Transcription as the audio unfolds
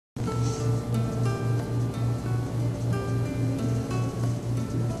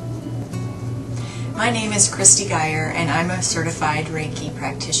My name is Christy Guyer and I'm a certified Reiki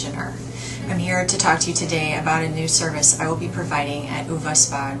practitioner. I'm here to talk to you today about a new service I will be providing at Uva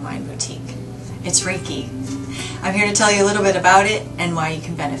Spa Wine Boutique. It's Reiki. I'm here to tell you a little bit about it and why you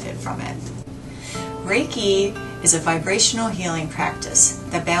can benefit from it. Reiki is a vibrational healing practice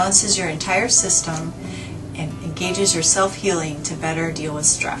that balances your entire system and engages your self-healing to better deal with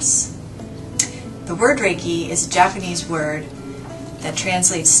stress. The word Reiki is a Japanese word that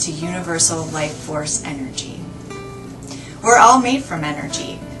translates to universal life force energy. We're all made from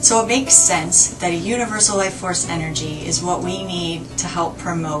energy, so it makes sense that a universal life force energy is what we need to help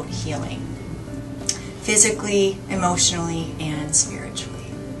promote healing, physically, emotionally, and spiritually.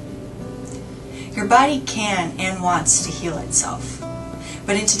 Your body can and wants to heal itself,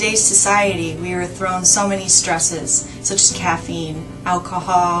 but in today's society we are thrown so many stresses such as caffeine,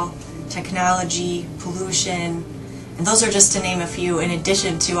 alcohol, technology, pollution, and those are just to name a few, in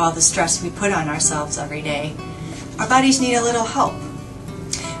addition to all the stress we put on ourselves every day. Our bodies need a little help.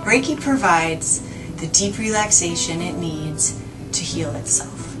 Reiki provides the deep relaxation it needs to heal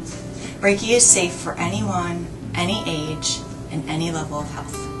itself. Reiki is safe for anyone, any age, and any level of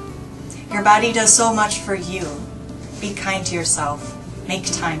health. Your body does so much for you. Be kind to yourself. Make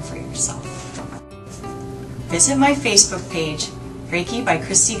time for yourself. Visit my Facebook page, Reiki by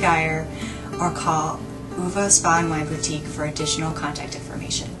Christy Guyer, or call Uva Spa Wine Boutique for additional contact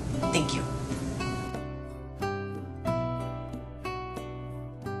information. Thank you.